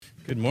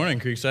Good morning,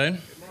 Creekside.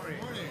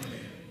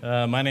 Good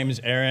morning. My name is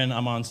Aaron.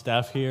 I'm on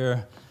staff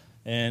here,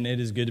 and it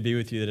is good to be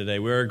with you today.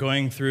 We're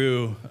going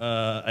through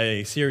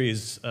a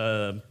series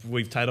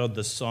we've titled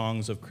The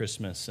Songs of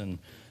Christmas, and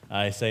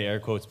I say air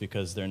quotes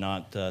because they're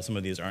not, some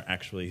of these aren't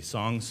actually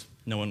songs.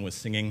 No one was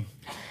singing,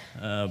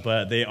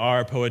 but they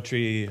are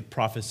poetry,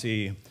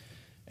 prophecy,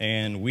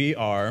 and we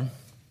are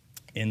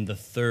in the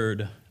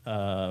third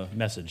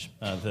message,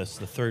 the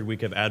third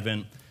week of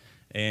Advent,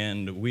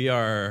 and we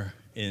are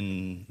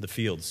in the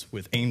fields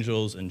with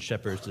angels and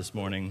shepherds this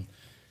morning.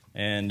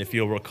 And if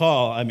you'll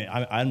recall,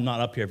 I'm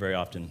not up here very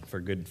often for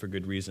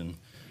good reason.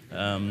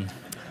 And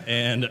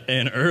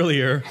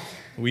earlier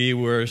we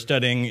were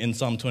studying in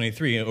Psalm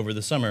 23 over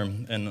the summer,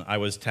 and I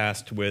was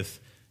tasked with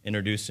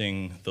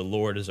introducing the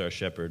Lord as our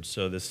shepherd.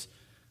 So this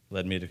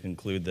led me to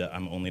conclude that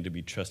I'm only to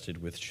be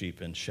trusted with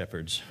sheep and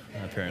shepherds,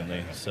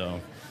 apparently. So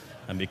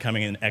I'm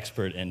becoming an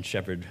expert in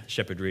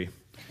shepherdry,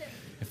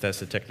 if that's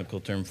the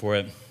technical term for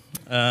it.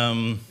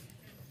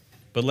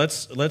 But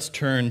let's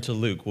turn to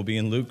Luke. We'll be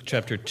in Luke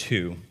chapter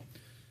 2.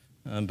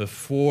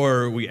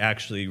 Before we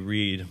actually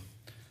read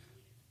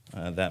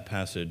that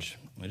passage,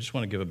 I just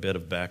want to give a bit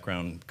of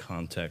background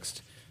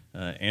context.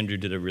 Andrew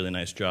did a really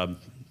nice job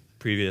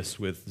previous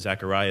with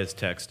Zechariah's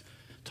text,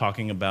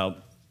 talking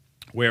about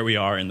where we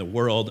are in the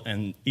world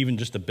and even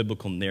just the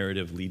biblical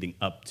narrative leading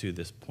up to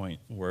this point.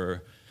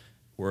 We're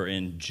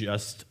in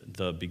just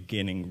the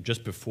beginning,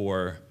 just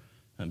before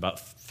about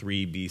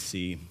 3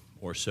 BC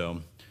or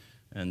so.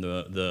 And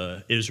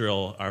the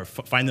Israel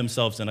find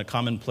themselves in a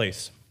common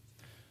place.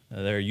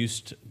 They're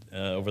used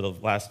over the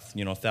last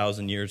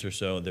 1,000 years or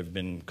so. They've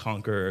been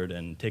conquered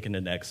and taken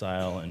into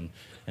exile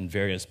and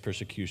various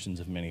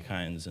persecutions of many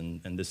kinds.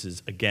 And this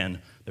is,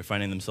 again, they're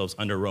finding themselves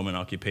under Roman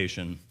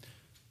occupation.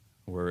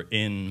 We're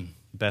in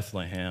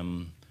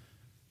Bethlehem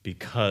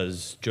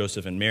because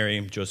Joseph and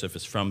Mary. Joseph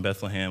is from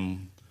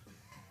Bethlehem.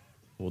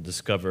 We'll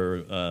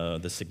discover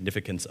the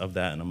significance of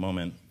that in a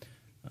moment.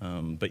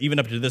 But even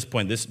up to this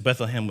point, this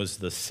Bethlehem was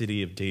the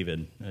city of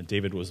David.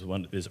 David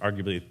is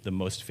arguably the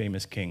most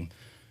famous king,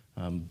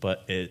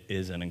 but it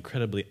is an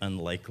incredibly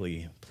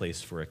unlikely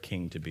place for a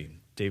king to be.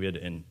 David,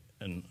 and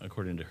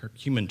according to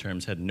human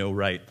terms, had no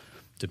right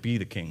to be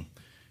the king.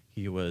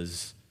 He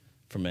was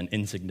from an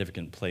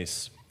insignificant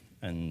place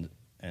and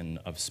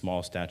of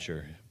small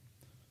stature.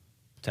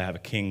 To have a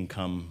king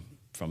come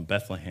from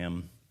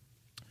Bethlehem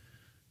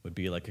would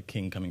be like a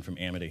king coming from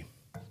Amity.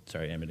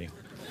 Sorry, Amity.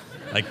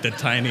 Like the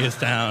tiniest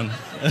town.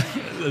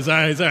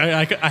 sorry,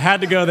 I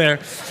had to go there.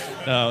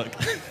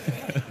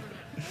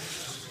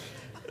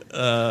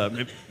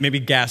 Maybe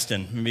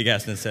Gaston. Maybe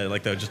Gaston said it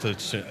like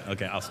that.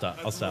 Okay, I'll stop.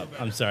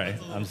 I'm sorry.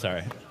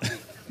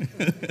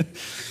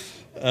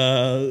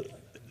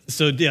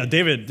 So yeah,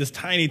 David, this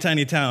tiny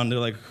town. They're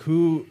like,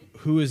 who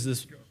is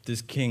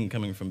this king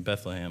coming from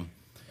Bethlehem?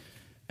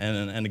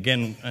 And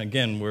again,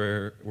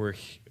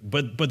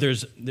 but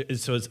there's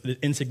so it's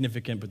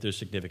insignificant, but there's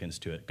significance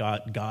to it.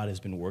 God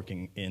has been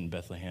working in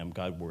Bethlehem.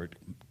 God worked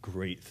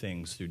great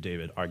things through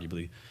David,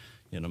 arguably,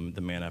 the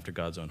man after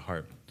God's own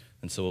heart.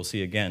 And so we'll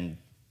see again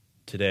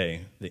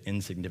today the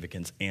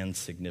insignificance and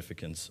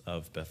significance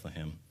of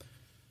Bethlehem.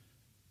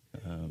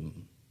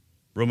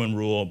 Roman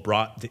rule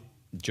brought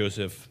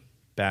Joseph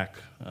back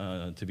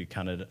to be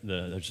counted.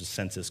 There's a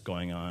census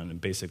going on,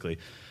 and basically,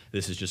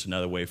 this is just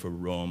another way for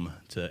Rome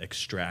to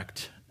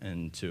extract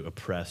and to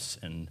oppress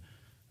and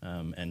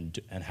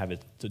have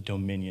it the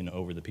dominion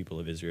over the people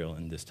of Israel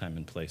in this time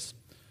and place.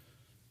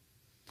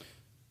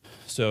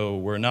 So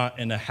we're not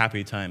in a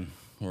happy time.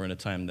 We're in a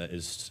time that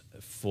is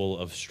full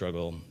of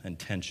struggle and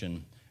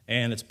tension,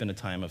 and it's been a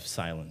time of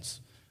silence.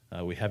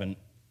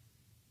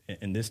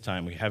 In this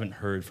time, we haven't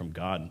heard from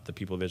God. The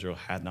people of Israel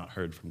had not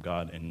heard from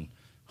God in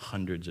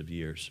hundreds of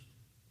years.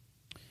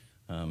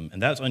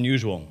 And that's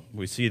unusual.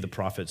 We see the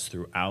prophets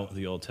throughout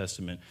the Old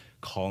Testament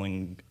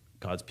calling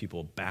God's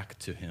people back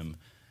to him,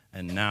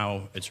 and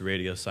now it's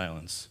radio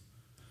silence.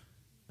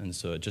 And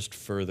so it just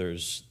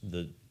furthers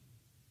the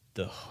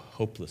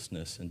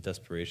hopelessness and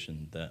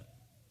desperation that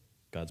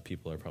God's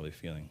people are probably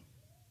feeling.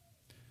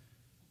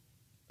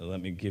 So let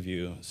me give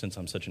you, since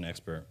I'm such an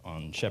expert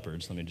on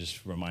shepherds, let me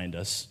just remind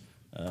us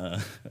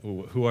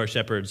who are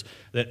shepherds.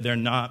 That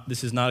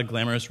this is not a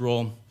glamorous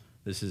role.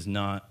 This is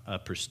not a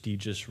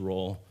prestigious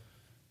role.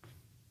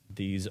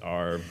 These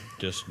are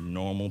just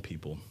normal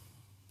people,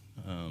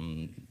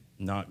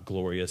 not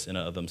glorious in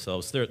and of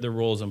themselves. Their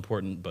role is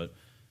important, but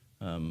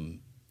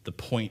the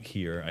point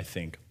here, I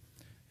think,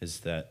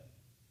 is that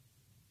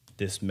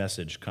this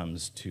message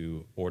comes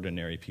to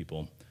ordinary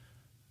people.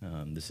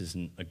 This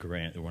isn't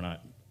we're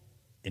not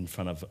in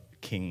front of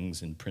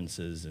kings and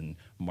princes and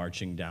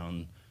marching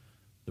down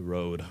the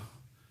road.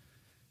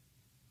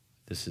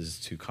 This is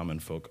to common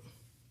folk.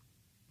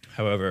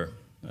 However,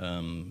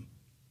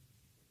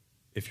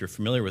 if you're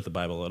familiar with the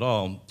Bible at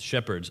all,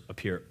 shepherds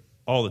appear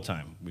all the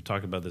time. We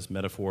talked about this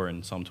metaphor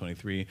in Psalm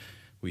 23.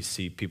 We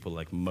see people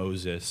like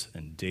Moses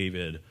and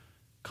David,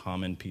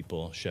 common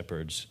people,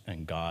 shepherds,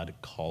 and God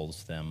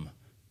calls them,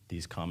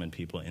 these common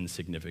people,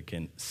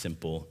 insignificant,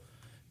 simple,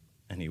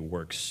 and he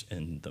works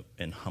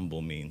in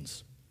humble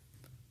means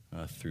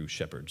through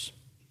shepherds.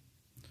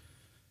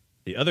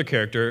 The other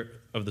character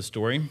of the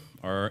story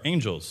are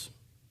angels.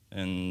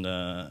 And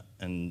I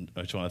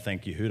just want to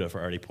thank Yehuda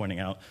for already pointing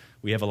out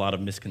we have a lot of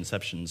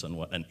misconceptions on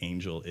what an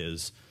angel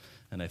is.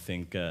 And I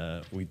think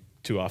we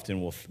too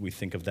often we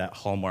think of that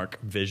Hallmark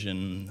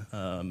vision,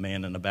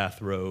 man in a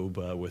bathrobe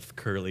with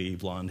curly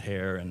blonde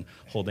hair and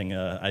holding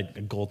a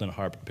golden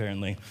harp,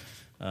 apparently.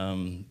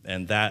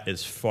 And that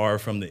is far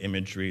from the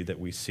imagery that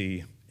we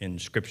see in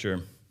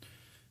Scripture.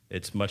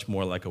 It's much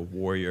more like a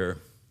warrior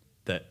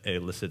that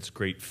elicits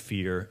great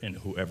fear in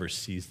whoever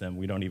sees them.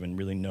 We don't even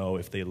really know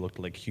if they look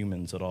like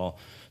humans at all.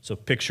 So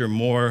picture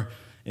more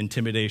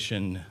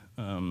intimidation,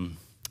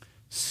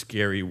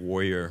 scary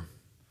warrior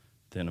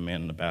than a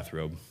man in a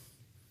bathrobe.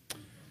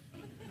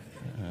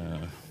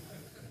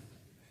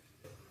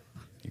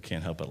 You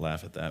can't help but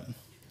laugh at that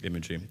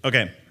imagery.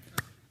 Okay,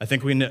 I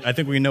think we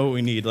know what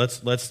we need.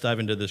 Let's dive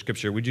into the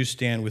Scripture. Would you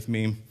stand with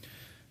me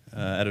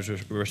out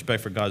of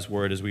respect for God's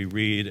word as we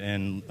read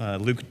in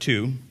Luke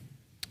 2,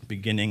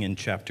 beginning in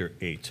chapter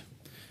 8.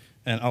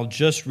 And I'll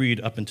just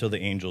read up until the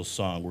angel's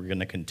song. We're going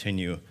to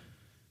continue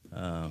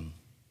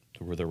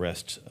with the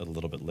rest a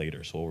little bit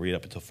later. So we'll read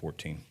up until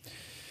 14.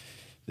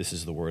 This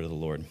is the word of the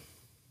Lord.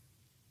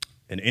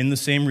 And in the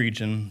same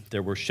region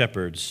there were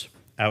shepherds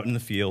out in the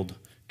field,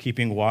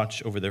 keeping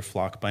watch over their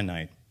flock by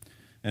night.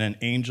 And an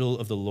angel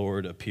of the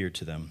Lord appeared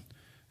to them,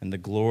 and the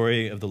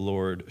glory of the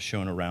Lord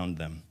shone around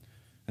them,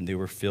 and they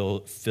were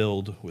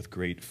filled with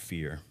great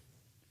fear.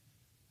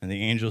 And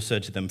the angel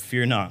said to them,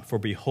 "Fear not, for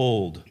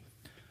behold,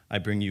 I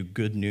bring you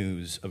good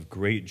news of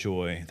great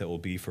joy that will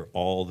be for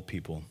all the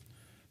people.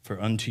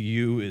 For unto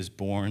you is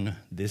born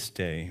this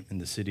day in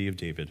the city of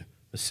David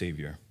a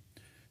Savior,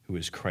 who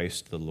is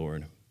Christ the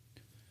Lord.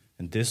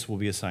 And this will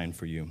be a sign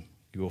for you.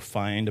 You will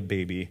find a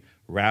baby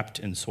wrapped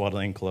in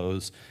swaddling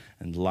clothes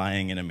and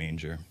lying in a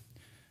manger."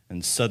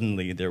 And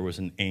suddenly there was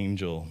an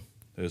angel,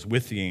 there was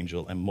with the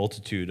angel a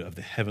multitude of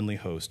the heavenly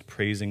host,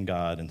 praising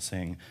God and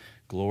saying,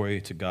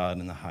 "Glory to God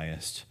in the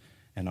highest,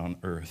 and on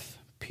earth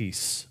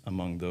peace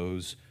among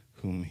those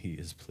whom he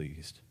is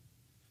pleased."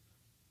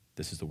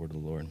 This is the word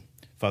of the Lord.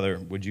 Father,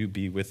 would you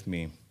be with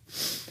me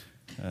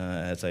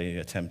as I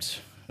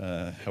attempt,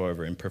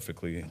 however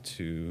imperfectly,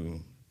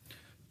 to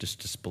just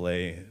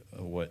display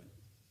what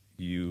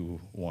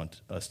you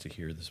want us to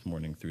hear this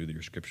morning through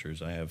your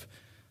scriptures. I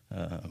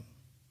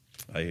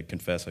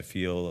confess I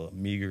feel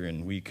meager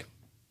and weak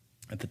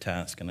at the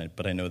task,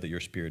 but I know that your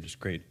Spirit is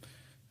great.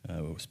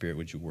 Spirit,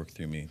 would you work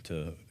through me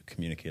to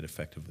communicate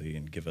effectively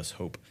and give us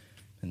hope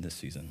in this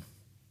season?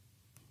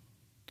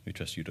 We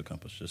trust you to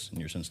accomplish this. In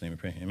your Son's name we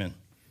pray. Amen.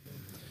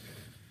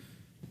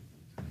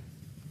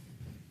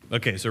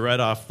 Okay, so right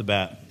off the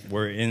bat,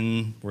 we're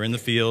in the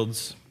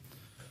fields.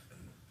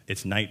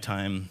 It's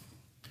nighttime.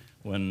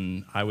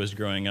 When I was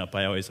growing up,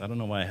 I don't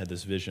know why I had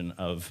this vision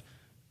of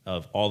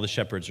all the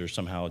shepherds are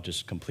somehow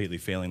just completely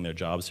failing their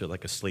jobs. They're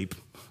like asleep,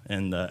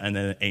 and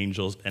then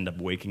angels end up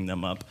waking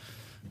them up.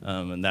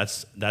 And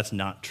that's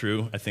not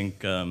true. I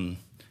think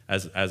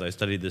as I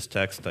studied this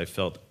text, I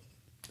felt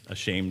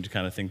ashamed to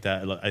kind of think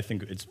that. I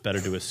think it's better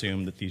to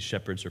assume that these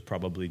shepherds are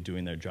probably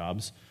doing their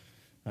jobs.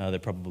 They're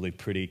probably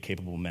pretty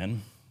capable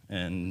men.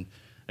 And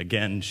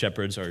again,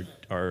 shepherds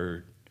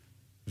are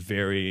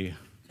very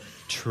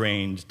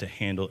trained to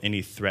handle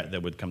any threat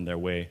that would come their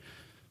way,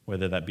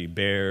 whether that be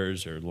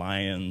bears or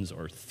lions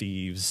or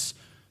thieves.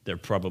 They're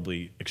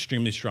probably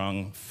extremely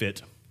strong,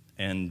 fit,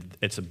 and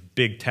it's a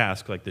big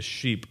task. Like the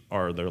sheep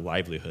are their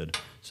livelihood,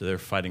 so they're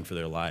fighting for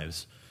their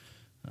lives.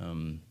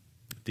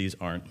 These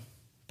aren't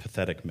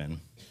pathetic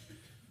men.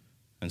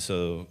 And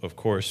so, of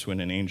course,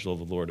 when an angel of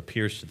the Lord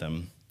appears to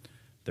them,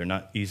 they're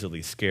not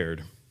easily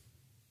scared.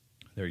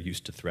 They're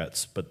used to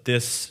threats. But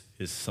this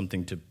is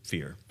something to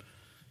fear.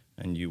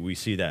 And we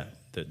see that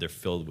they're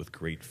filled with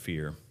great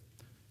fear.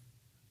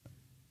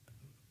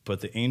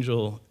 But the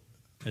angel,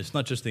 it's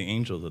not just the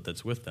angel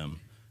that's with them.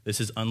 This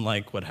is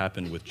unlike what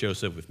happened with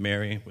Joseph, with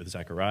Mary, with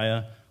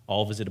Zechariah,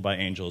 all visited by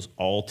angels,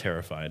 all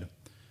terrified.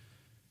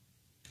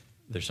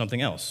 There's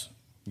something else.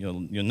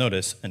 You'll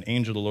notice an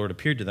angel of the Lord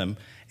appeared to them,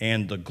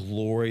 and the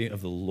glory of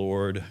the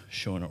Lord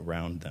shone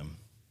around them,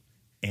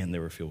 and they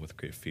were filled with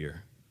great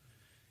fear.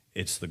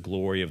 It's the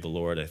glory of the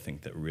Lord, I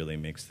think, that really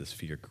makes this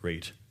fear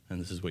great. And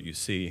this is what you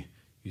see.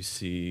 You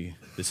see,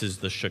 this is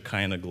the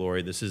Shekinah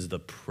glory. This is the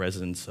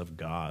presence of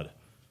God.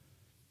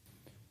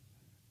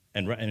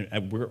 And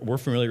we're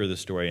familiar with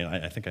this story, and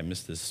I think I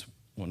missed this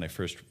when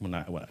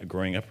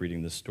growing up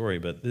reading this story,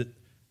 but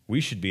we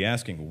should be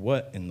asking,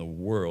 what in the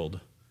world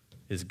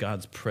is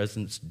God's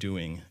presence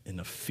doing in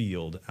a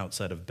field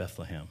outside of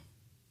Bethlehem?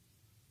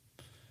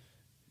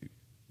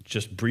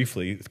 Just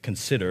briefly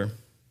consider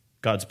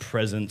God's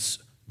presence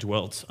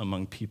dwelt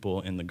among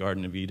people in the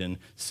Garden of Eden.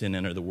 Sin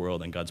entered the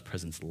world, and God's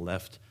presence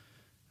left.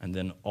 And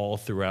then all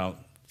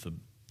throughout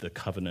the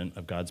covenant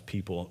of God's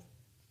people,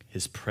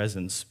 his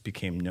presence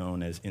became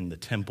known as in the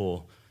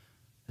temple,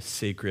 a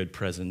sacred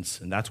presence,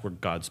 and that's where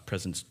God's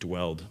presence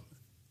dwelled.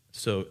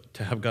 So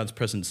to have God's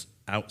presence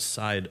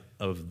outside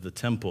of the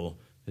temple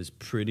is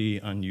pretty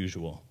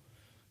unusual.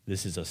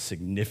 This is a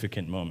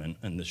significant moment,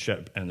 and the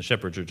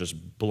shepherds are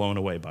just blown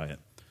away by it.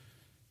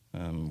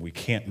 We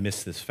can't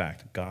miss this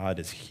fact. God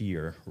is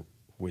here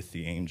with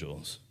the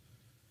angels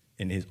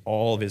in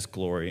all of his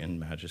glory and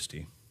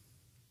majesty.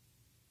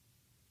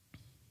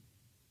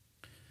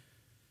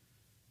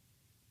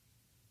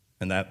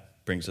 And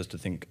that brings us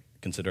to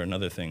consider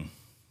another thing.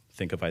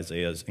 Think of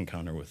Isaiah's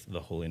encounter with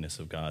the holiness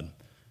of God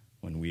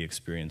when we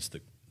experience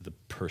the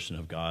person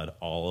of God.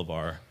 All of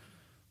our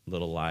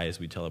little lies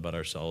we tell about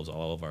ourselves,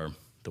 all of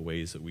the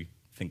ways that we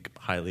think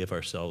highly of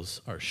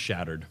ourselves are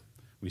shattered.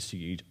 We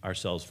see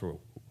ourselves for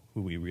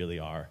who we really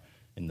are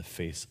in the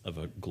face of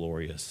a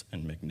glorious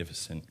and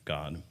magnificent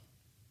God.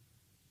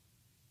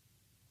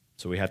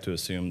 So we have to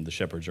assume the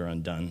shepherds are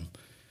undone,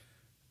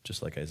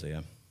 just like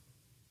Isaiah.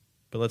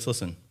 But let's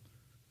listen.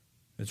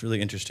 It's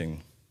really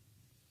interesting.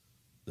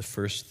 The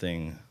first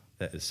thing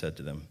that is said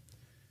to them,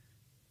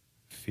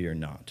 fear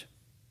not.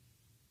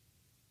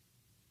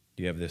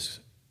 You have this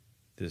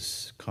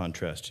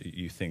contrast.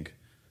 You think,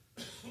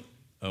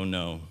 oh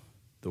no,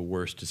 the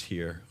worst is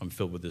here. I'm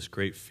filled with this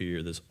great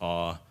fear, this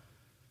awe.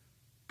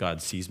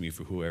 God sees me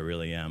for who I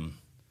really am.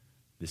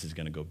 This is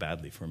going to go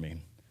badly for me.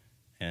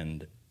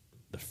 And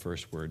the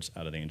first words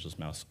out of the angel's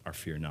mouth are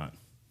fear not.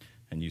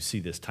 And you see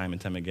this time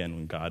and time again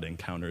when God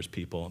encounters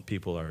people.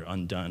 People are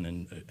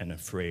undone and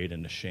afraid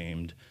and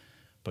ashamed,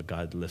 but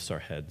God lifts our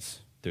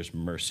heads. There's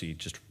mercy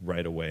just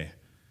right away,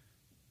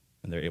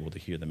 and they're able to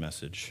hear the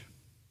message.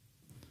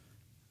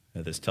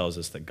 And this tells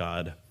us that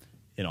God,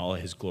 in all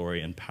of his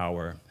glory and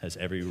power, has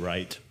every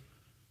right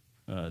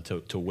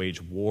to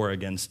wage war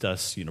against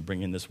us,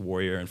 bring in this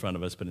warrior in front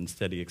of us, but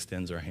instead he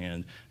extends our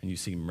hand, and you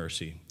see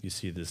mercy. You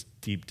see this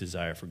deep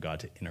desire for God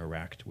to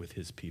interact with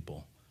his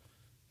people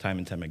time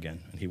and time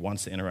again, and he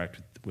wants to interact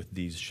with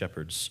these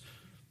shepherds.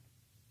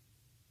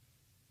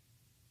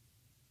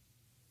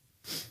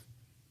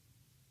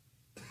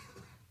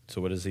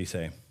 So what does he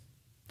say?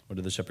 What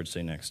do the shepherds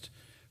say next?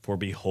 For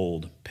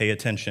behold, pay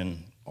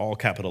attention, all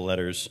capital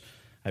letters,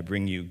 I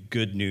bring you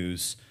good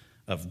news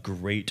of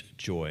great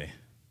joy.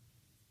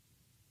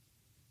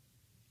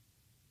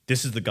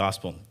 This is the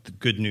gospel, the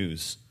good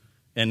news,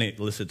 and it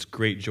elicits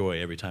great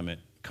joy every time it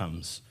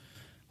comes.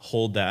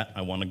 Hold that.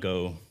 I want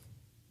to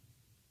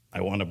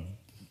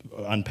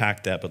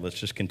unpack that, but let's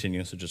just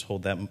continue. So just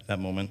hold that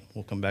moment.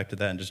 We'll come back to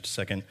that in just a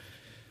second.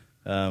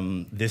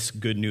 This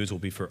good news will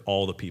be for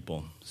all the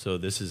people. So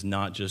this is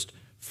not just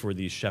for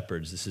these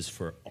shepherds. This is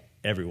for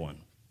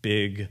everyone.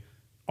 Big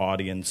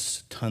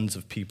audience, tons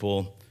of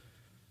people.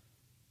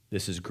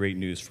 This is great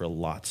news for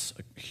a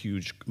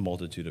huge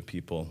multitude of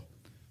people.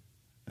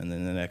 And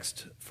then the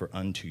next, for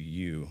unto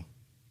you.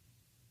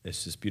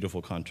 It's this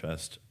beautiful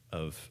contrast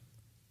of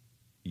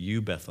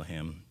you,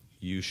 Bethlehem,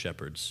 you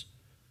shepherds.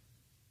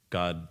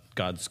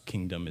 God's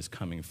kingdom is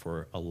coming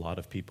for a lot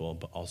of people,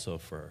 but also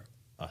for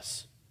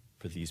us,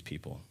 for these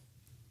people.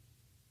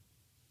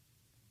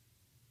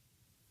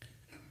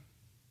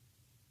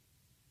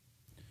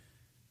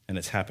 And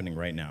it's happening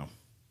right now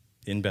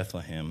in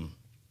Bethlehem,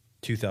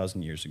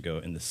 2,000 years ago,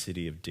 in the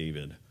city of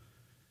David,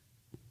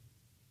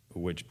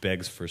 which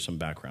begs for some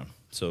background.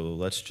 So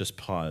let's just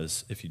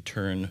pause. If you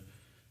turn,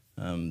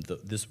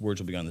 this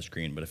words will be on the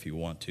screen, but if you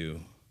want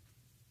to,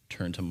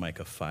 turn to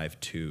Micah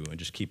 5:2 and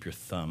just keep your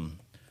thumb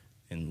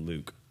in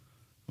Luke.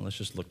 And let's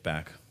just look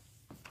back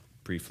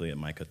briefly at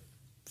Micah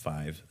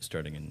 5,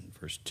 starting in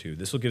verse 2.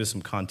 This will give us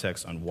some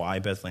context on why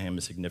Bethlehem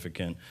is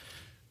significant,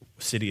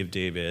 city of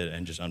David,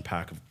 and just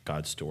unpack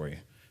God's story,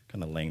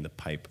 kind of laying the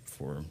pipe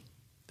for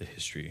the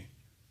history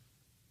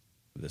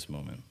of this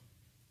moment.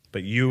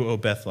 But you, O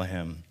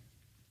Bethlehem,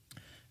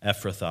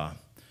 Ephrathah,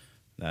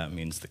 that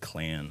means the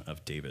clan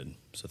of David.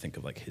 So think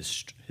of like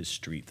his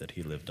street that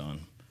he lived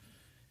on,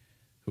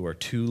 who are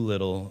too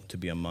little to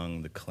be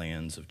among the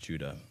clans of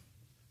Judah.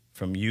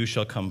 From you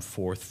shall come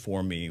forth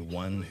for me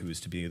one who is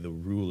to be the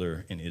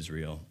ruler in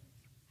Israel,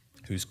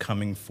 whose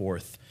coming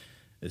forth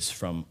is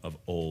from of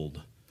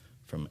old,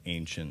 from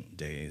ancient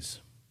days.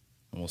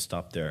 And we'll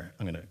stop there.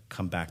 I'm going to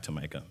come back to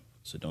Micah,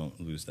 so don't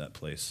lose that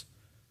place.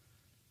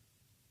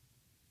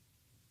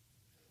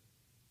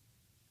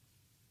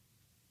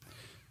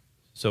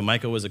 So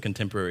Micah was a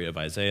contemporary of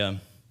Isaiah.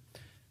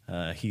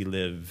 He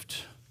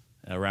lived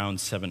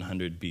around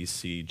 700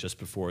 BC, just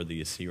before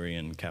the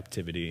Assyrian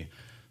captivity.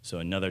 So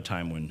another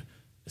time when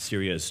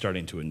Assyria is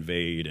starting to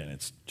invade and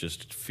it's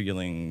just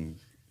feeling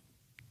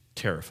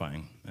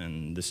terrifying.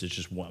 And this is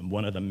just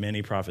one of the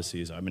many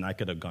prophecies. I mean, I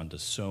could have gone to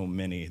so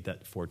many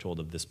that foretold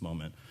of this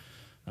moment.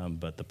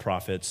 But the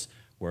prophets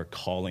were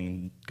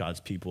calling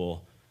God's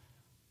people,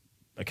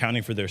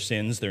 accounting for their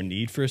sins, their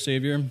need for a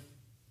Savior,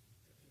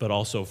 but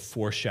also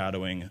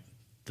foreshadowing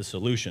the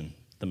solution,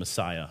 the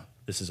Messiah.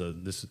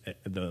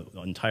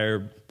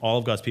 All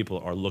of God's people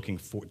are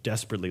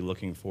desperately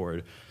looking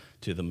forward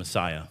to the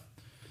Messiah,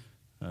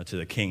 to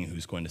the King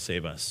who's going to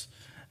save us.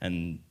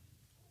 And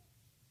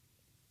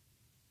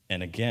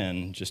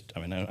again,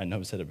 I know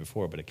I've said it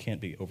before, but it can't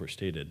be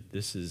overstated.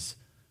 This is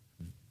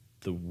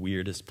the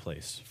weirdest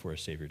place for a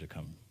Savior to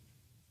come.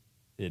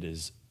 It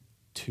is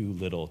too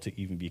little to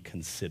even be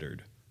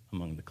considered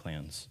among the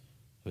clans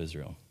of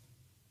Israel.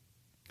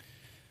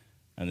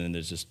 And then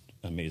there's this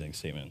amazing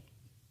statement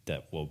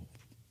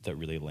that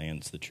really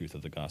lands the truth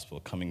of the gospel,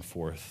 coming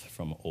forth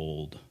from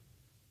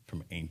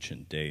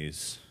ancient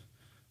days.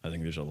 I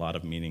think there's a lot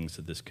of meanings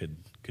that this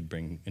could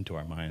bring into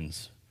our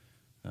minds,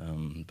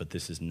 but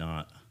this is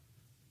not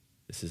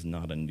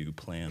a new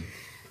plan.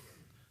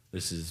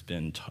 This has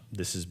been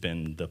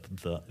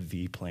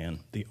the plan,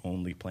 the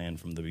only plan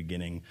from the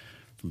beginning,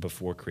 from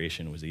before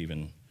creation was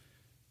even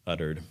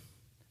uttered.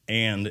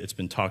 And it's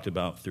been talked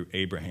about through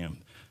Abraham,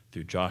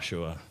 through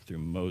Joshua, through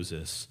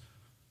Moses,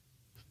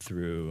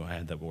 I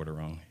had that order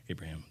wrong,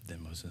 Abraham,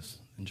 then Moses,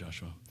 then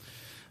Joshua.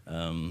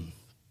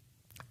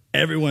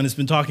 Everyone has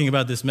been talking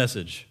about this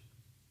message.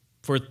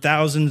 For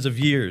thousands of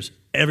years,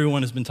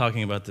 everyone has been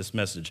talking about this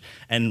message.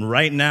 And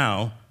right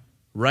now,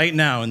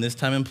 in this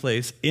time and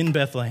place, in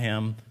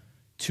Bethlehem,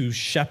 to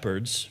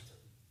shepherds,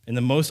 in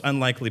the most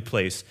unlikely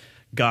place,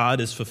 God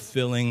is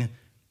fulfilling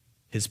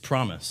his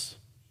promise.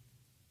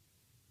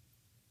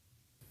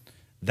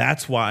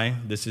 That's why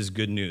this is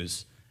good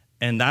news.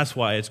 And that's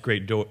why it's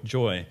great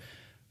joy.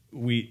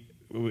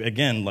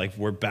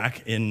 We're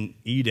back in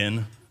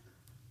Eden.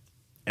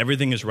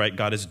 Everything is right.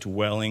 God is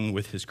dwelling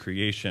with his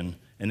creation,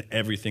 and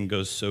everything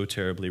goes so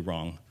terribly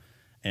wrong.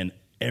 And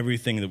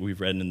everything that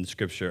we've read in the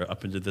scripture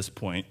up until this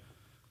point,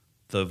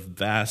 the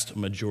vast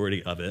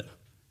majority of it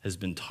has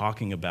been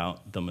talking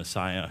about the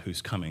Messiah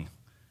who's coming,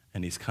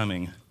 and he's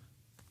coming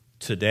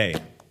today.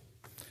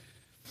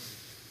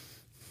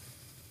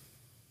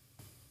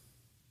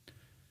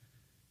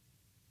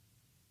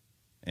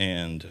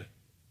 And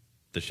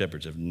the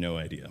shepherds have no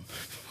idea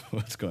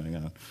what's going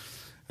on.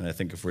 And I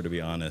think if we're to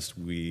be honest,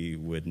 we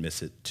would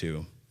miss it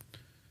too.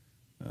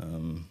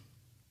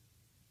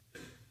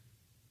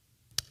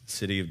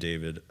 City of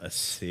David, a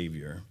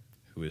Savior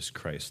who is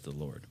Christ the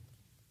Lord.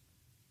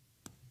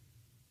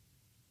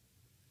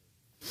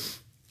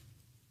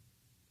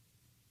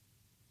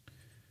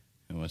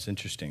 And what's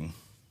interesting,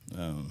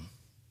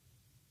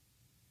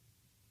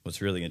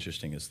 what's really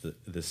interesting is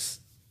that this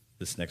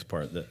next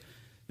part, that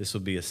this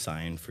will be a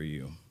sign for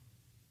you.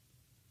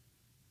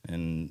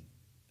 And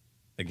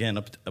again,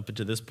 up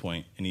to this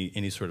point,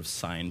 any sort of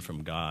sign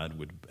from God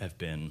would have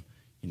been,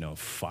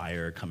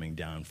 fire coming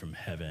down from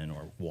heaven,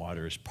 or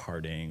waters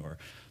parting, or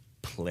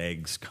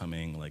plagues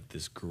coming, like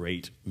this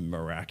great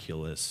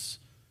miraculous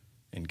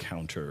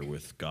encounter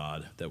with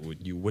God that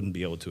you wouldn't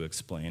be able to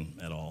explain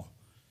at all.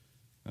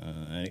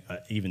 I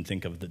even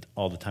think of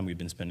all the time we've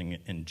been spending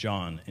in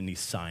John, any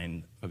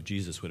sign of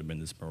Jesus would have been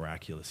this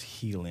miraculous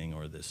healing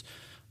or this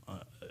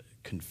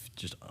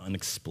just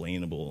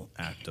unexplainable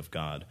act of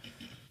God.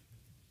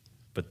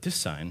 But this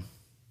sign,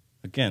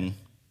 again,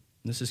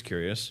 this is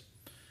curious.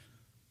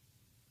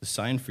 The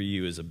sign for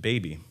you is a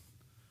baby.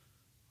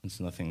 It's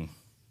nothing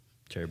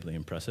terribly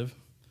impressive.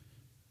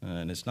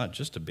 And it's not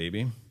just a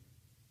baby.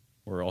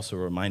 We're also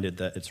reminded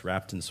that it's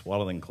wrapped in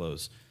swaddling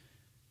clothes.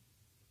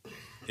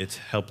 It's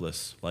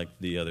helpless like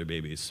the other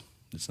babies.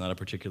 It's not a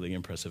particularly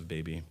impressive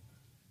baby.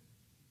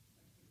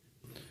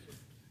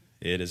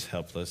 It is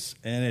helpless.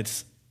 And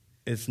it's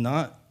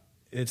not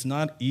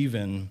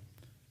even,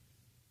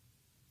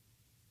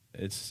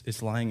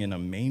 it's lying in a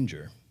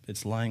manger.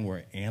 It's lying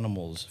where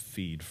animals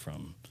feed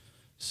from.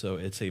 So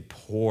it's a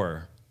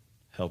poor,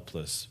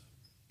 helpless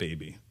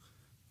baby.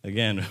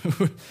 Again,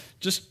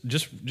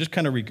 just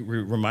kind of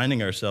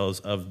reminding ourselves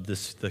of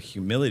the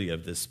humility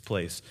of this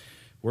place.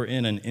 We're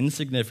in an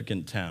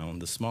insignificant town,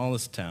 the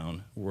smallest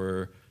town,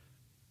 where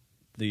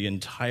the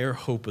entire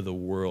hope of the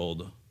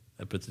world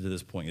up to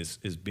this point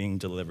is being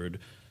delivered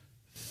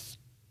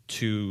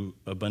to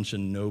a bunch of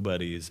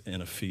nobodies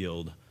in a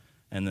field,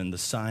 and then the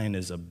sign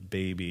is a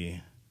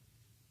baby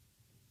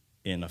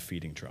in a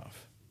feeding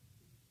trough.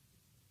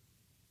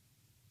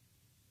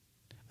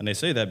 And I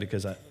say that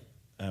because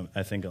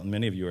I think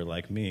many of you are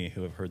like me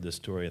who have heard this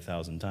story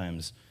 1,000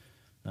 times,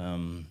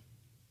 and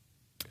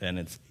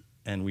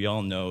we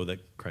all know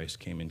that Christ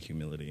came in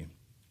humility.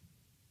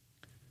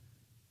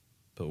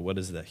 But what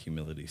is that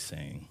humility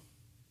saying?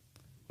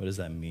 What does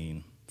that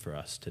mean for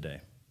us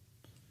today?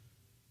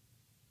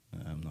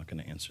 I'm not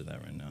going to answer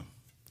that right now.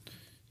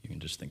 You can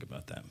just think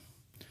about that.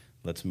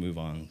 Let's move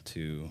on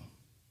to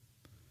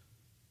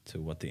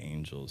what the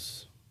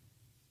angels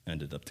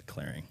ended up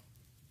declaring.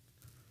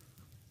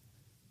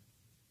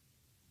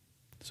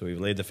 So we've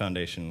laid the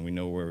foundation. We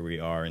know where we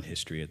are in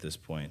history at this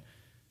point.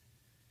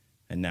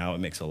 And now it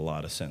makes a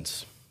lot of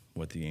sense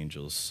what the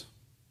angels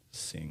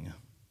sing.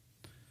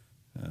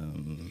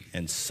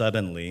 And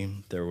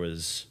suddenly there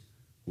was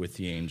with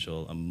the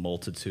angel a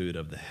multitude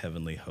of the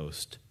heavenly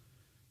host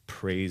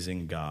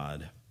praising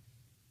God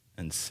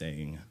and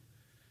saying,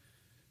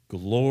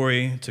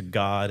 "Glory to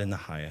God in the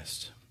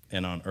highest,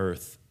 and on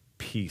earth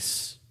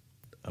peace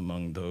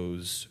among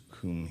those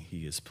whom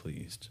he is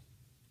pleased."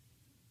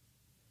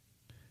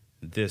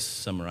 This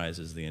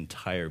summarizes the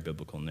entire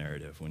biblical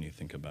narrative when you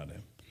think about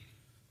it.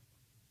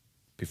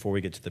 Before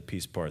we get to the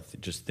peace part,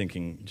 just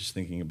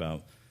thinking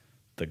about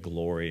the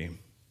glory.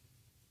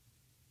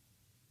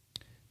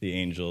 the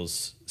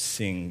angels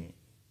sing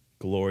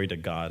glory to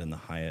God in the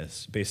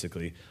highest.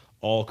 Basically,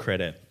 all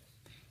credit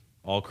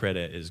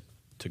is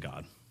to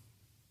God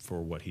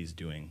for what he's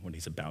doing, what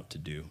he's about to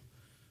do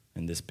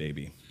in this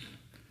baby.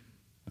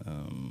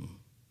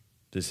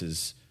 This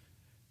is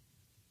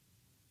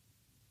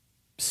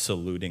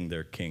saluting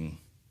their king,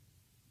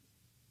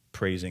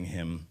 praising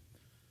him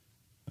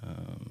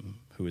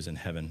who is in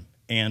heaven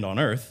and on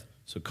earth.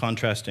 So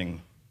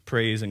contrasting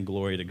praise and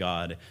glory to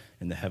God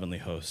in the heavenly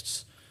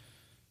hosts,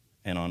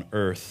 and on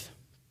earth,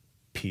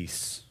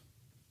 peace.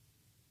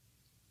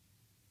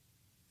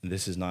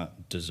 This is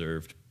not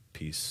deserved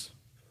peace.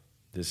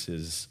 This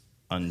is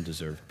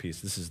undeserved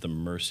peace. This is the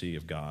mercy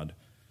of God.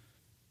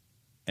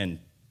 And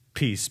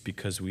peace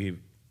because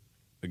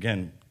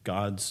again,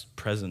 God's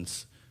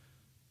presence,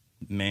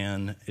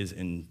 man is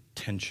in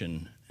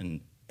tension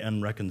and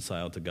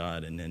unreconciled to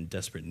God and in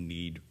desperate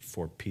need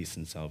for peace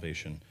and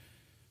salvation.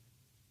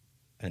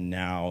 And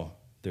now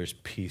there's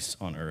peace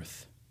on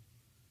earth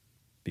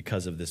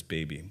because of this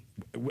baby.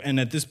 And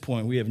at this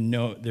point,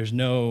 there's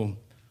no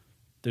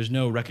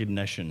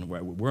recognition.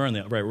 We're on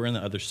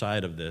the other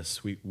side of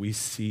this.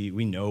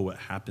 We know what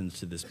happens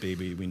to this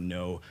baby. We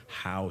know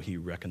how he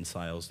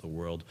reconciles the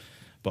world.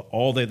 But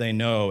all that they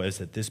know is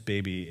that this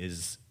baby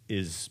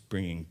is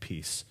bringing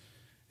peace.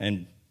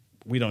 And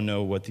we don't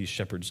know what these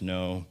shepherds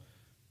know.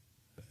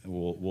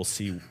 We'll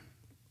see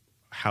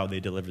how they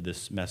deliver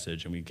this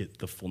message, and we get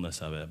the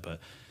fullness of it. But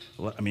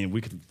I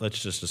mean,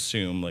 let's just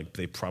assume like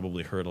they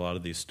probably heard a lot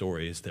of these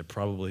stories. They're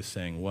probably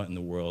saying, "What in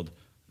the world?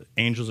 The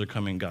angels are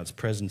coming. God's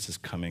presence is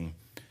coming,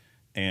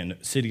 and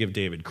City of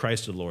David,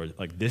 Christ the Lord.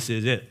 Like this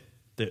is it."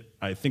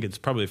 I think it's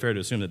probably fair to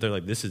assume that they're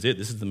like, "This is it.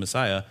 This is the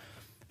Messiah."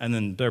 And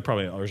then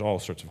there's all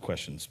sorts of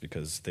questions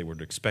because they were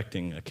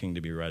expecting a king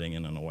to be riding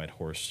in on a white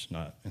horse,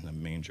 not in a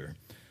manger.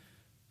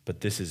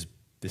 But this is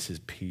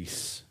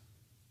peace,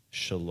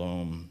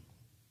 shalom.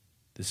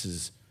 This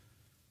is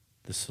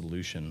the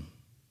solution,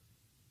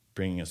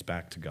 bringing us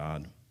back to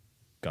God,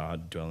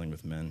 God dwelling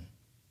with men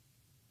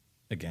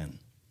again.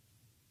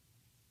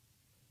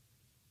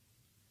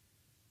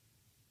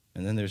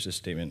 And then there's a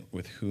statement,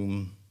 with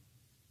whom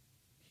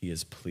he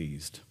is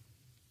pleased.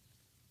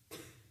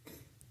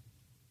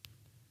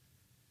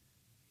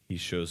 He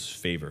shows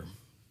favor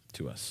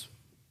to us.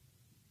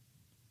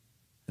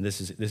 And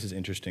this is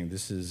interesting.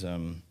 This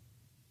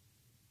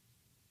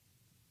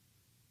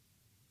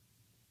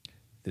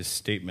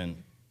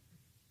statement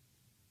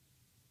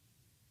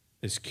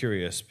is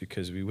curious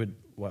because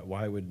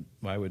why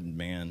would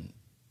man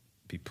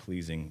be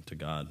pleasing to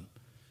God?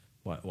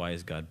 Why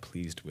is God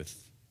pleased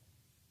with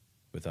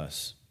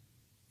us?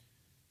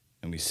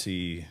 And we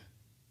see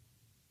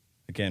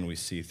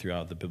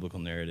throughout the biblical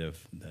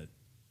narrative that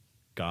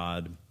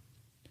God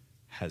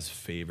has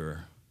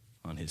favor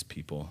on his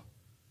people,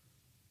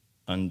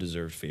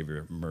 undeserved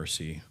favor,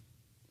 mercy.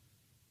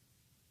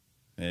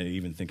 And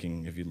even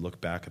thinking, if you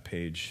look back a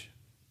page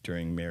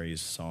during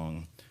Mary's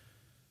song,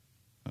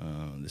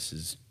 this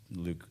is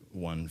Luke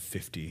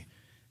 1:50,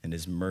 and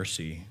his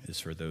mercy is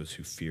for those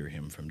who fear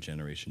him from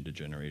generation to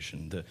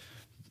generation. The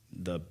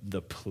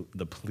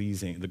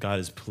God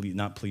is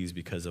not pleased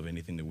because of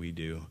anything that we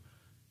do.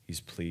 He's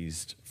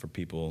pleased for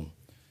people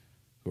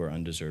who are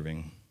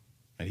undeserving,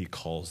 and he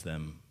calls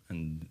them,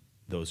 and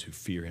those who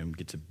fear him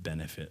get to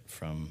benefit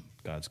from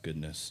God's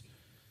goodness.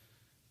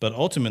 But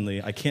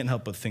ultimately, I can't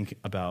help but think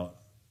about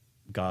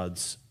God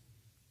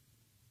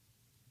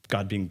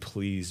being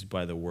pleased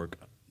by the work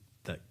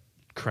that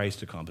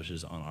Christ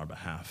accomplishes on our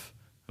behalf.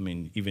 I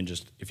mean, even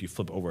just if you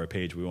flip over a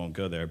page, we won't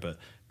go there, but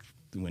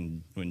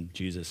when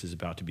Jesus is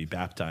about to be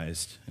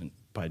baptized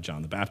by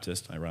John the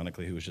Baptist,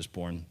 ironically, who was just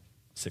born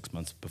 6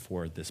 months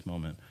before this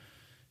moment,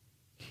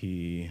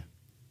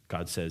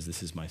 God says,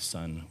 "This is my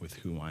son with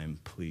whom I am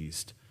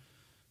pleased."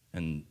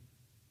 And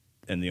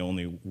the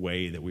only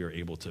way that we were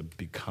able to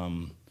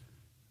become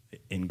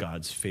in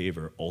God's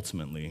favor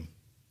ultimately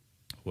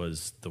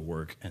was the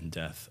work and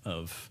death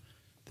of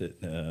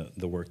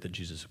the work that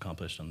Jesus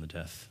accomplished on the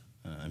death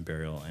and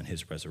burial and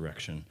his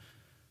resurrection.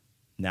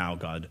 Now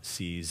God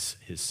sees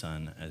his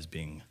son as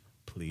being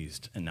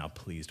pleased, and now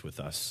pleased with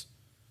us.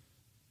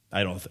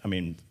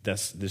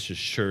 This is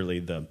surely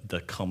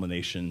the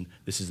culmination.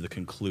 This is the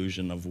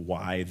conclusion of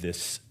why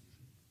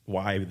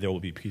there will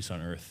be peace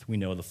on earth. We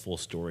know the full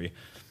story.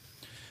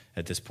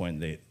 At this point,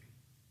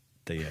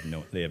 they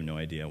have no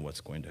idea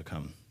what's going to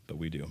come, but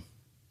we do.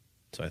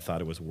 So I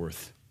thought it was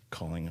worth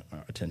calling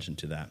our attention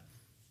to that.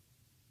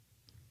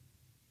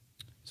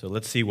 So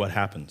let's see what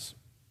happens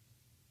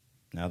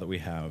now that we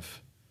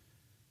have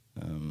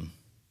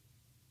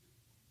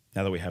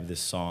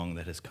this song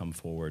that has come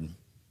forward.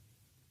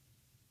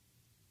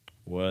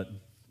 What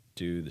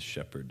do the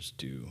shepherds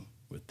do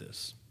with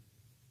this?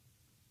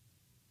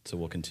 So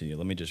we'll continue.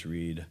 Let me just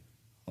read.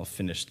 I'll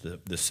finish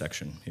this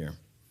section here.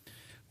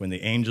 When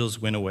the angels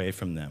went away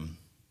from them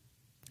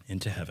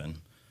into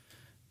heaven,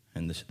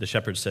 and the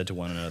shepherds said to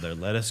one another,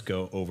 "Let us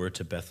go over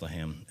to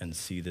Bethlehem and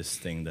see this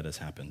thing that has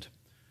happened,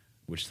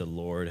 which the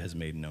Lord has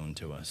made known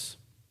to us."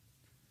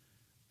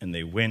 And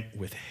they went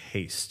with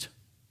haste.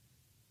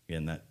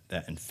 Again,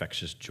 that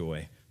infectious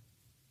joy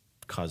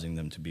causing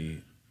them to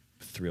be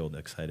thrilled,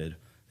 excited.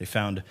 They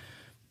found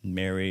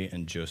Mary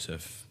and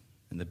Joseph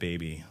and the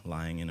baby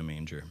lying in a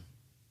manger.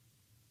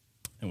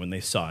 And when they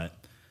saw it,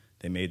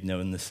 they made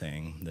known the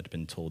saying that had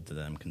been told to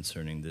them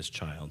concerning this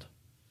child.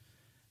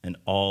 And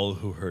all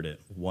who heard it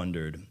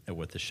wondered at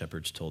what the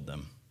shepherds told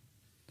them.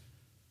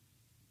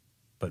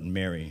 But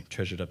Mary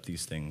treasured up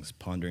these things,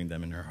 pondering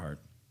them in her heart.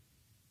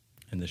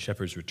 And the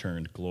shepherds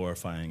returned,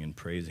 glorifying and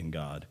praising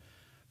God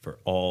for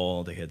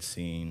all they had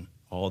seen,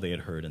 all they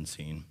had heard and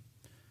seen,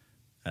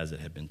 as it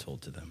had been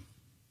told to them.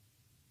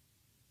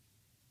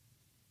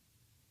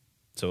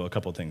 So a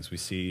couple things. We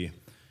see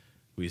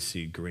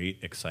great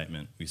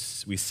excitement. We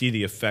see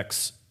the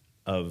effects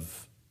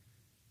of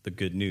the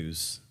good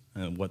news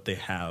and what they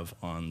have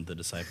on the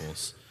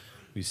disciples.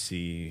 We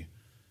see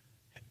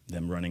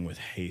them running with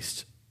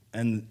haste.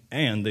 And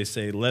they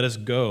say, let us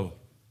go.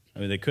 I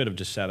mean, they could have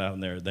just sat out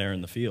there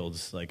in the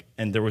fields.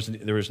 And there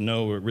was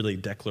no really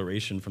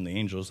declaration from the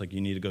angels, like,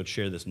 you need to go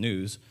share this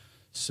news.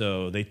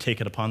 So they take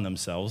it upon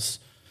themselves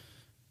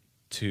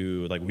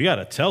to, we got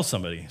to tell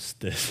somebody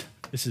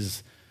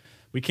this.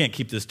 We can't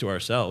keep this to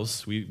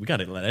ourselves. We got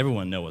to let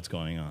everyone know what's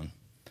going on.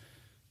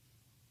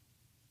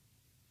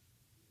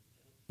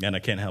 And I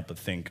can't help but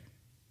think,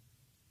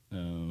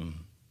 do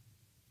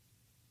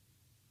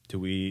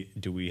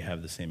we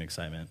have the same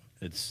excitement?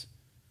 It's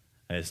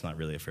not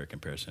really a fair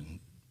comparison,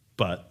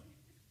 but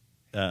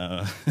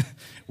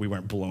we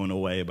weren't blown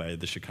away by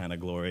the Shekinah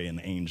glory and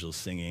angels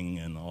singing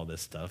and all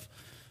this stuff.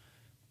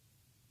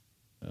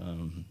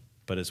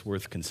 But it's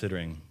worth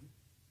considering.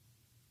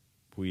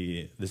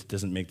 This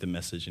doesn't make the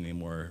message any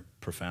more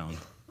profound,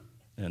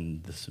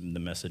 and the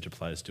message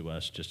applies to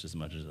us just as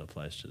much as it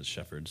applies to the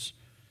shepherds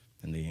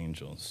and the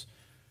angels.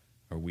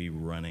 Are we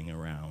running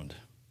around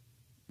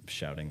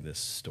shouting this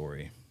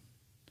story?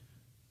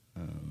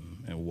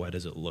 And what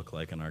does it look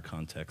like in our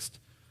context?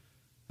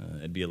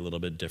 It'd be a little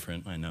bit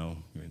different, I know.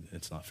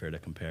 It's not fair to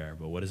compare,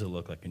 but what does it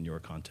look like in your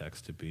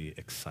context to be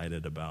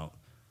excited about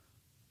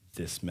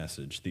this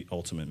message, the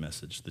ultimate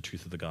message, the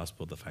truth of the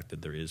gospel, the fact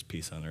that there is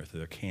peace on earth, that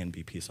there can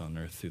be peace on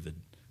earth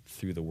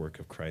through the work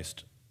of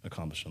Christ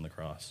accomplished on the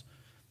cross?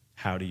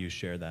 How do you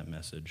share that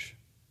message?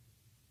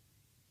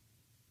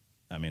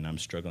 I mean, I'm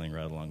struggling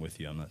right along with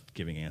you. I'm not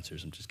giving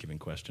answers. I'm just giving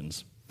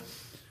questions.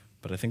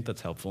 But I think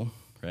that's helpful,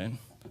 right?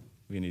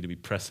 We need to be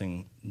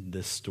pressing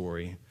this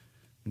story.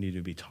 We need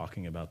to be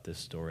talking about this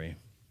story.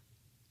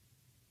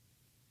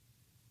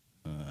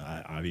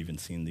 I've even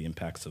seen the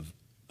impacts of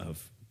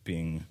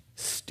being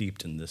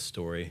steeped in this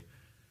story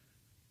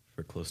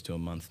for close to a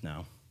month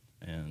now,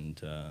 and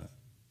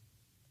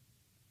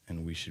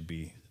we should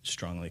be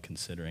strongly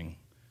considering,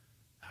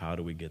 how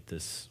do we get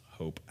this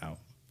hope out?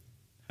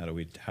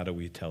 How do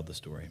we tell the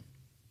story?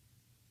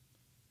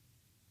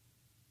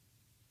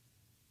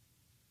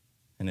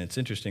 And it's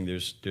interesting.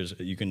 There's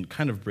you can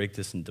kind of break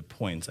this into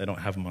points. I don't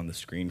have them on the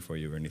screen for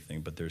you or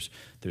anything, but there's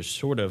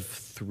sort of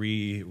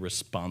three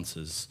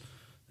responses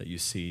that you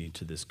see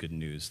to this good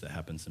news that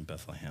happens in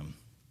Bethlehem.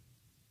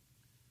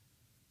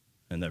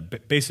 And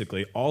that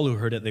basically all who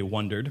heard it, they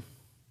wondered,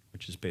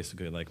 which is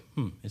basically like,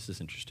 is this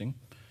interesting?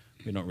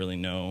 We don't really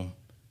know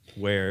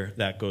where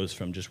that goes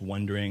from just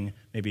wondering,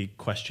 maybe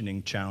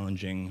questioning,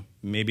 challenging.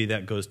 Maybe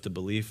that goes to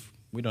belief.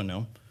 We don't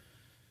know.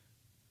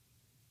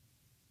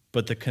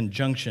 But the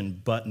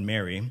conjunction, but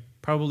Mary,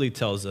 probably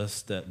tells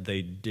us that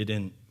they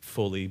didn't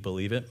fully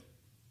believe it,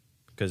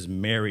 because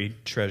Mary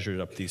treasured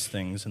up these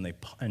things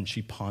and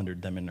she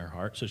pondered them in her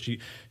heart. So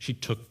she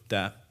took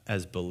that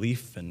as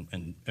belief,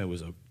 and it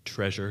was a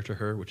treasure to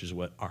her, which is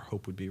what our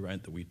hope would be,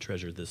 right? That we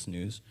treasure this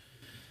news.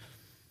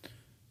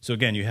 So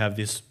again, you have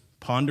this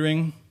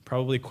pondering,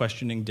 probably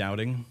questioning,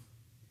 doubting.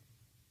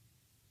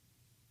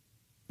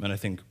 And I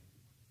think,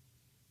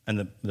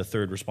 and the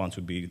third response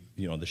would be,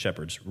 the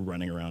shepherds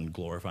running around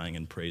glorifying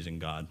and praising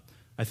God.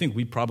 I think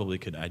we probably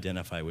could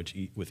identify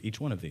with each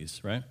one of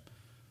these, right?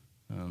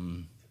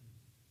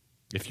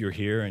 If you're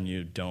here and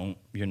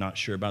you're not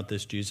sure about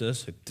this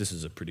Jesus, this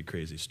is a pretty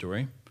crazy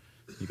story.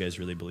 You guys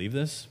really believe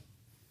this?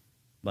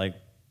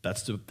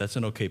 That's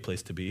an okay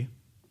place to be.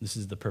 This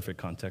is the perfect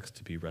context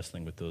to be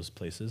wrestling with those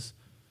places.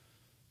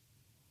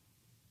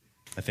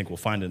 I think we'll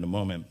find in a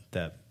moment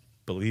that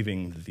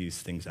believing that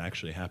these things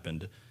actually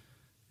happened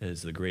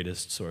is the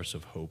greatest source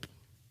of hope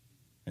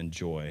and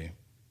joy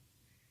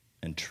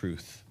and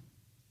truth.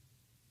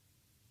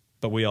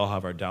 But we all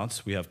have our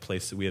doubts. We have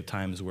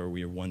times where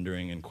we are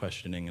wondering and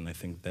questioning, and I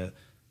think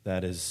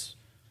that is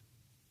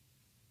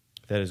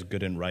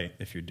good and right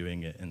if you're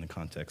doing it in the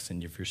context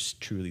and if you're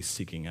truly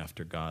seeking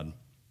after God.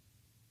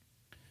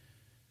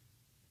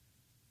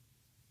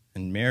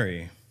 And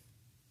Mary,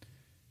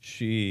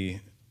 she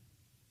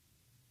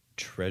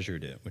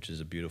treasured it, which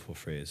is a beautiful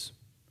phrase,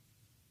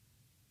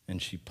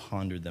 and she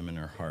pondered them in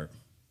her heart.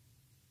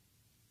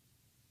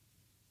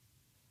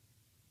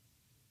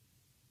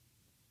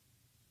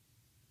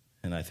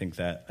 And I think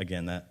that,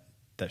 again,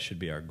 that should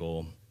be our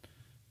goal.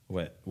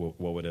 What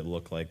would it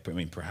look like? I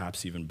mean,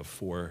 perhaps even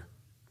before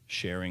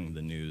sharing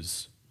the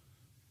news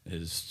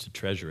is to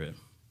treasure it,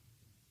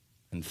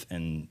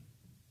 and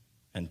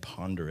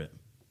ponder it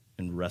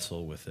and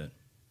wrestle with it.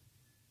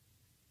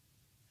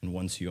 And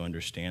once you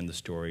understand the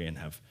story and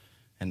have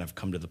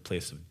come to the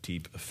place of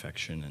deep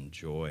affection and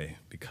joy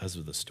because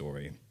of the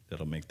story,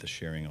 that'll make the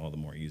sharing all the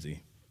more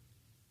easy.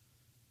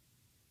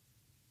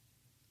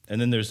 And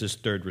then there's this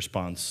third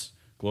response,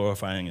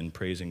 glorifying and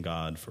praising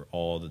God for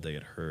all that they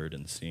had heard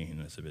and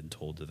seen as had been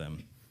told to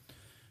them.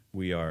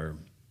 We are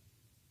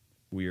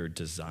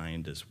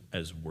designed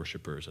as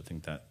worshipers. I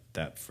think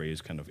that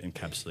phrase kind of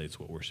encapsulates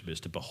what worship is,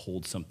 to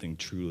behold something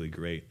truly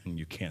great, and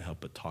you can't help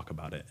but talk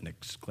about it and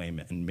exclaim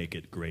it and make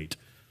it great.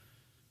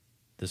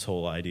 This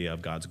whole idea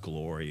of God's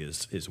glory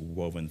is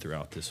woven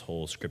throughout this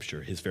whole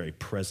scripture. His very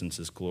presence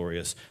is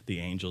glorious. The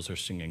angels are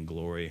singing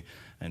glory,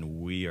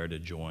 and we are to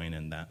join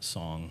in that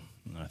song.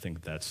 And I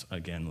think that's,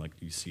 again, like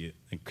you see it.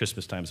 And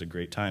Christmas time is a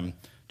great time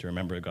to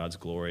remember God's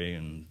glory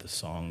and the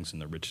songs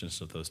and the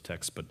richness of those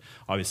texts. But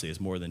obviously, it's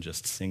more than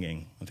just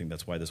singing. I think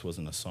that's why this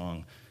wasn't a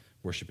song.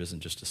 Worship isn't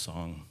just a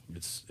song.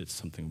 It's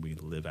something we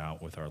live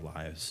out with our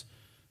lives,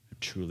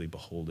 truly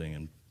beholding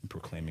and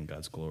proclaiming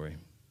God's glory.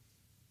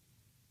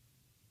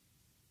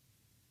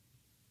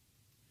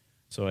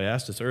 So I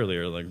asked us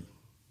earlier, like,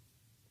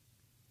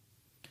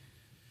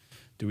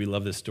 do we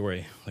love this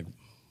story? Like,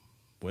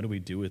 what do we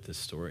do with this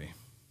story?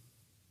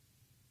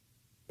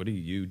 What do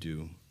you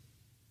do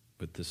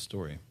with this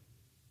story?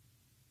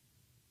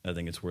 I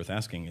think it's worth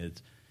asking,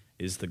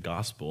 is the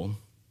gospel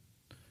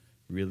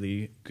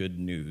really good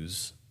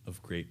news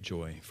of great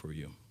joy for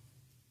you?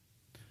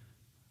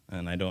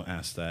 And I don't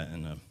ask that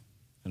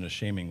in a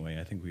shaming way.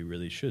 I think we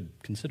really should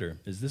consider,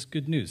 is this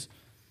good news?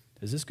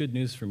 Is this good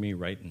news for me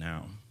right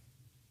now?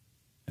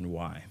 And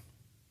why?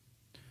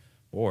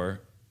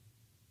 Or,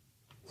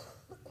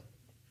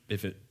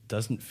 if it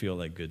doesn't feel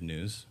like good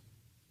news,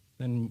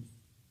 then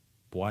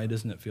why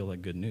doesn't it feel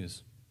like good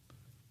news?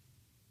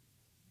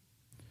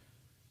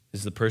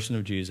 Is the person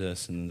of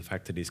Jesus and the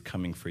fact that he's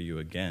coming for you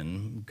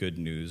again good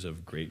news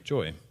of great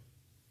joy?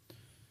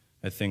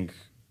 I think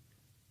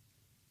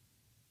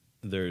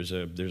there's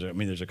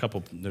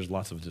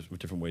lots of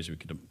different ways we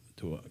could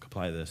to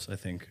apply this. I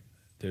think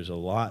there's a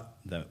lot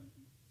that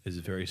is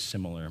very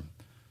similar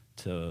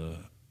to,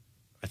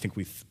 I think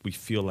we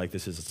feel like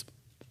this is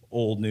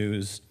old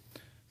news,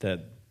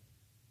 that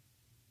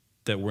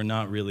we're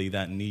not really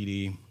that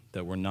needy,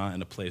 that we're not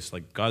in a place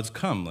like God's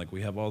come, like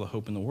we have all the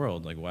hope in the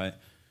world, like why?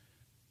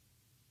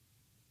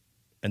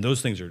 And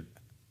those things are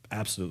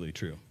absolutely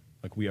true.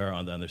 Like we are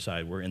on the other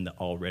side, we're in the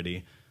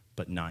already,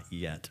 but not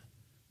yet.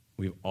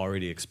 We've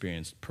already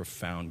experienced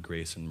profound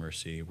grace and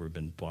mercy. We've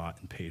been bought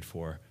and paid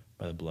for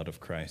by the blood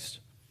of Christ,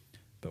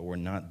 but we're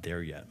not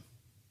there yet.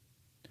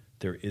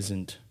 There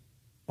isn't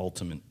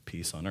ultimate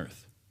peace on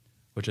earth,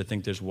 which I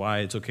think there's why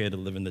it's okay to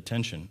live in the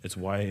tension. It's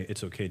why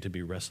it's okay to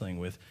be wrestling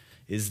with,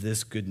 is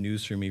this good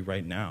news for me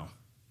right now?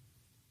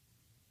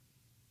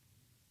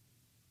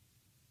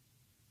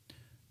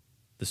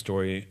 The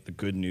story, the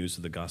good news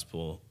of the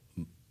gospel,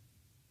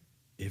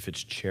 if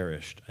it's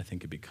cherished, I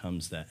think it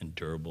becomes that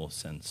endurable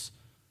sense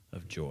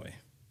of joy,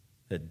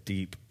 that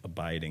deep,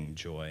 abiding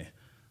joy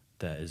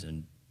that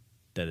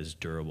is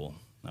durable.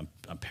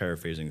 I'm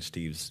paraphrasing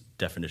Steve's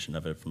definition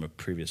of it from a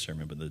previous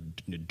sermon, but the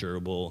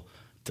durable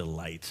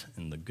delight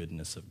in the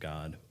goodness of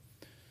God.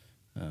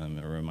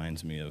 It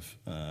reminds me of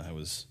I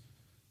was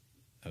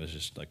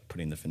just like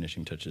putting the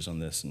finishing touches on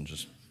this and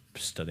just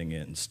studying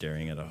it and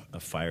staring at a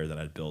fire that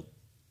I'd built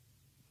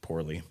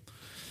poorly.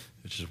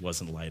 It just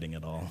wasn't lighting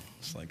at all.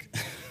 It's like,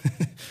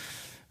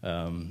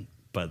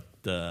 but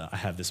I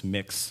have this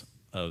mix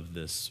of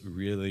this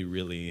really,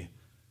 really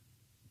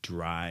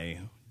dry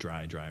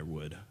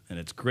wood, and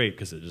it's great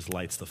because it just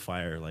lights the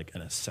fire like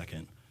in a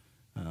second,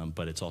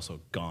 but it's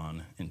also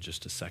gone in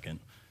just a second.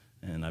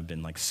 And I've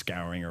been like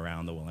scouring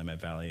around the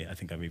Willamette Valley. I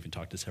think I've even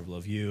talked to several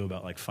of you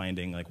about like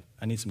finding like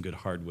I need some good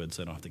hardwood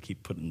so I don't have to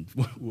keep putting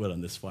wood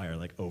on this fire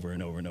like over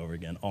and over and over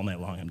again all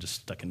night long. I'm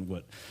just stuck in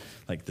wood,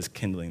 like this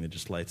kindling that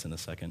just lights in a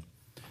second.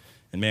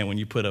 And man, when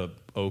you put a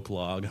oak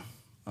log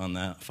on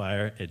that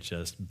fire, it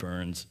just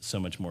burns so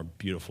much more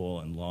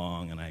beautiful and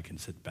long, and I can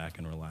sit back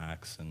and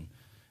relax. And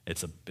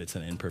it's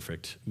an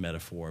imperfect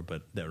metaphor,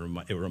 but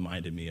it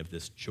reminded me of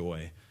this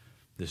joy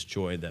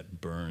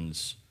that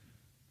burns,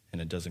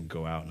 and it doesn't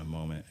go out in a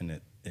moment, and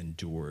it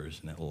endures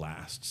and it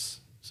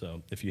lasts.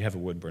 So if you have a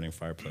wood-burning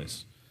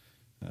fireplace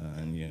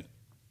and you're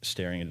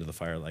staring into the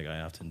fire like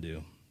I often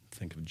do,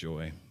 think of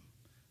joy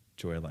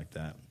like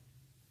that.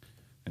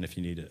 And if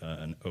you need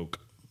an oak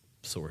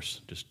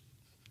source, just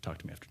talk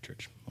to me after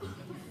church.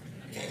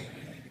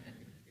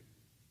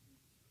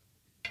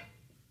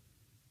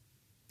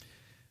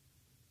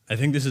 I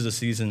think this is a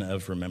season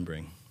of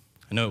remembering.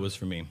 I know it was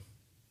for me.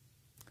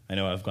 I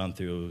know I've gone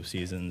through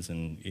seasons,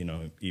 and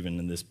even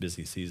in this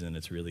busy season,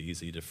 it's really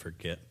easy to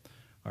forget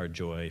our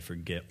joy,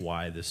 forget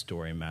why this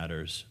story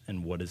matters,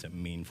 and what does it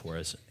mean for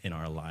us in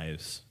our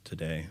lives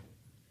today.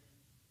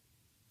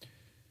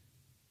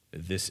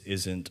 This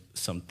isn't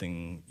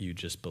something you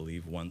just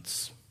believe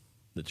once.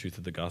 The truth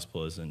of the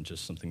gospel isn't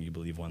just something you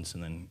believe once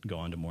and then go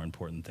on to more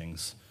important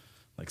things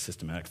like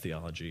systematic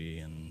theology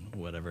and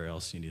whatever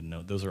else you need to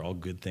know. Those are all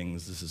good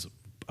things. This is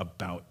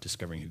about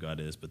discovering who God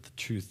is. But the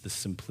truth, the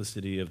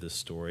simplicity of this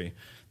story,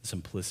 the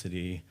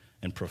simplicity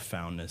and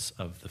profoundness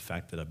of the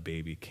fact that a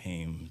baby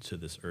came to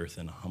this earth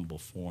in a humble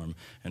form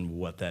and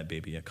what that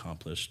baby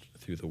accomplished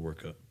through the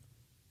work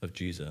of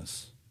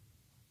Jesus,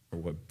 or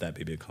what that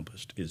baby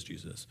accomplished is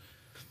Jesus.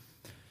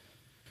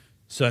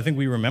 So I think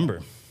we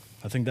remember.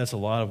 I think that's a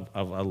lot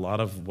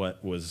of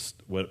what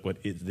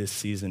this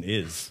season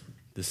is.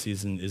 This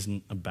season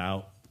isn't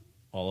about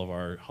all of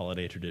our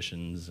holiday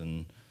traditions,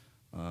 and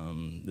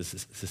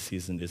this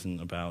season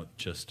isn't about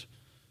just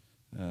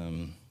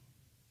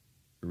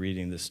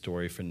reading this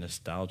story for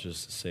nostalgia's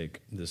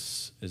sake.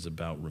 This is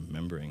about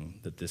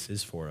remembering that this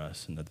is for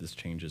us and that this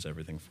changes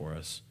everything for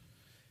us.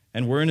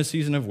 And we're in a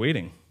season of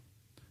waiting.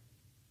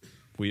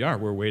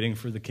 We're waiting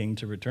for the King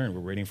to return.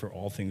 We're waiting for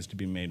all things to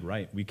be made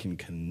right. We can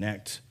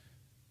connect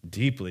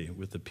deeply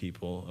with the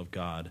people of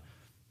God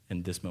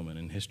in this moment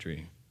in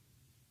history.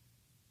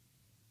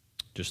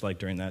 Just like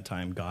during that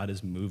time, God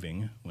is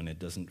moving when it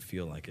doesn't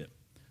feel like it.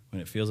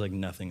 When it feels like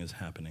nothing is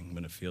happening,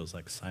 when it feels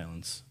like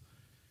silence,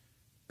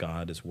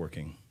 God is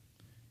working.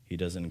 He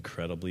does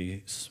incredible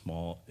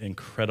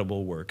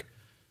work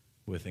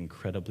with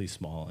incredibly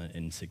small and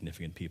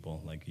insignificant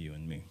people like you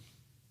and me.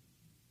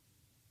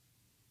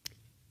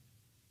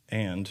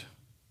 And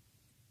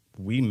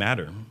we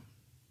matter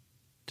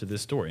to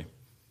this story,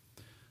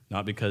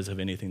 not because of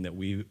anything that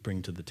we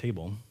bring to the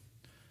table,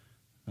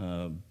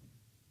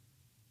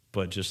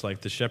 but just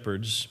like the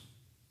shepherds,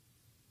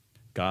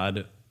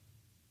 God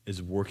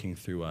is working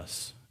through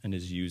us and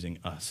is using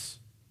us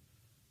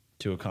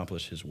to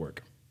accomplish his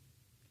work.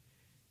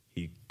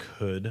 He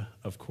could,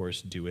 of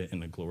course, do it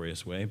in a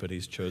glorious way, but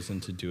he's chosen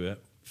to do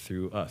it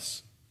through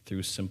us,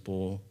 through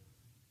simple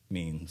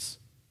means.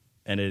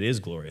 And it is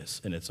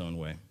glorious in its own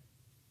way.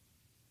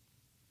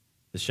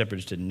 The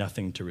shepherds did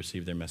nothing to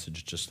receive their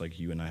message, just like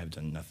you and I have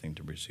done nothing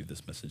to receive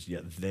this message.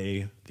 Yet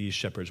these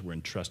shepherds were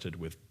entrusted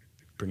with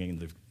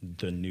bringing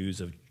the news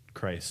of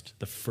Christ,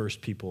 the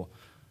first people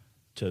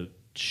to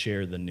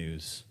share the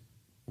news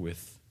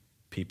with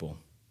people.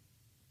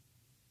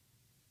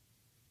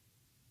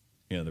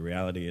 You know, the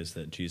reality is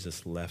that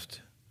Jesus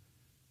left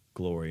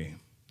glory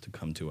to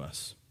come to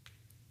us.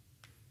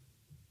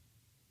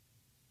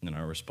 And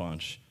our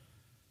response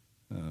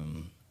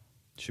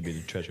should be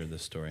to treasure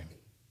this story.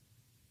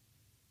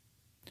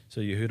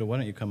 So Yehuda, why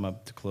don't you come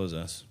up to close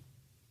us?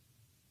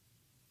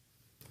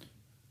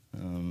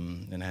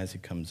 And as he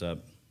comes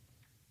up,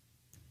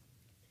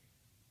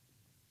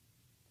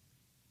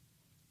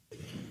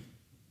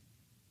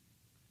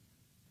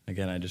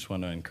 again, I just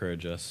want to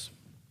encourage us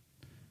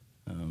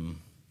to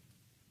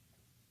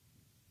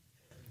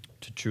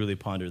truly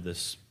ponder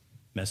this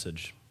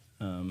message,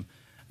 and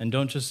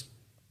don't just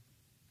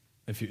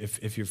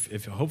if you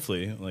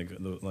hopefully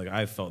like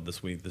I felt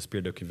this week, the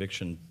spirit of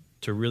conviction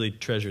to really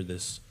treasure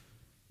this.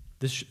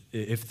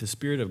 If the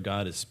Spirit of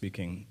God is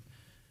speaking,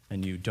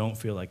 and you don't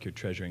feel like you're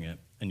treasuring it,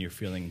 and you're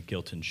feeling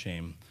guilt and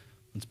shame,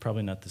 it's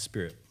probably not the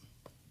Spirit.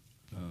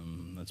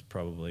 That's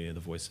probably the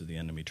voice of the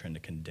enemy trying to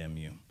condemn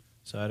you.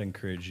 So I'd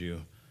encourage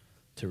you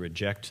to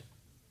reject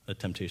a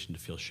temptation to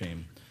feel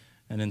shame.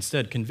 And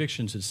instead,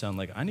 conviction should sound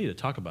like, I need to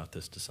talk about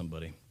this to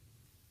somebody.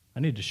 I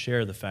need to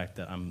share the fact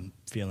that I'm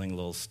feeling a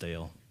little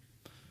stale.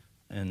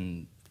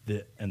 And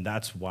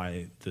that's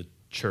why the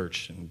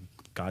church and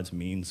God's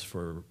means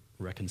for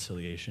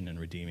reconciliation and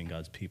redeeming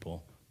God's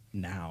people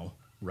now,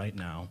 right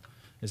now,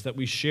 is that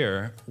we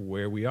share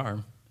where we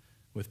are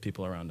with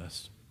people around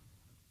us.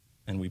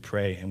 And we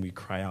pray and we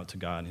cry out to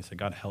God and say,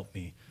 God, help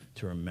me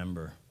to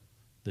remember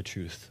the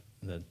truth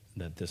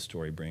that this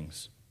story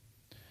brings.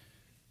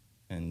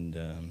 And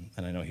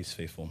I know he's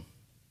faithful.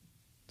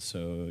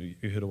 So,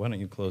 Yehuda, why don't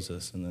you close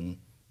us, and then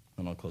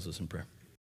I'll close us in prayer.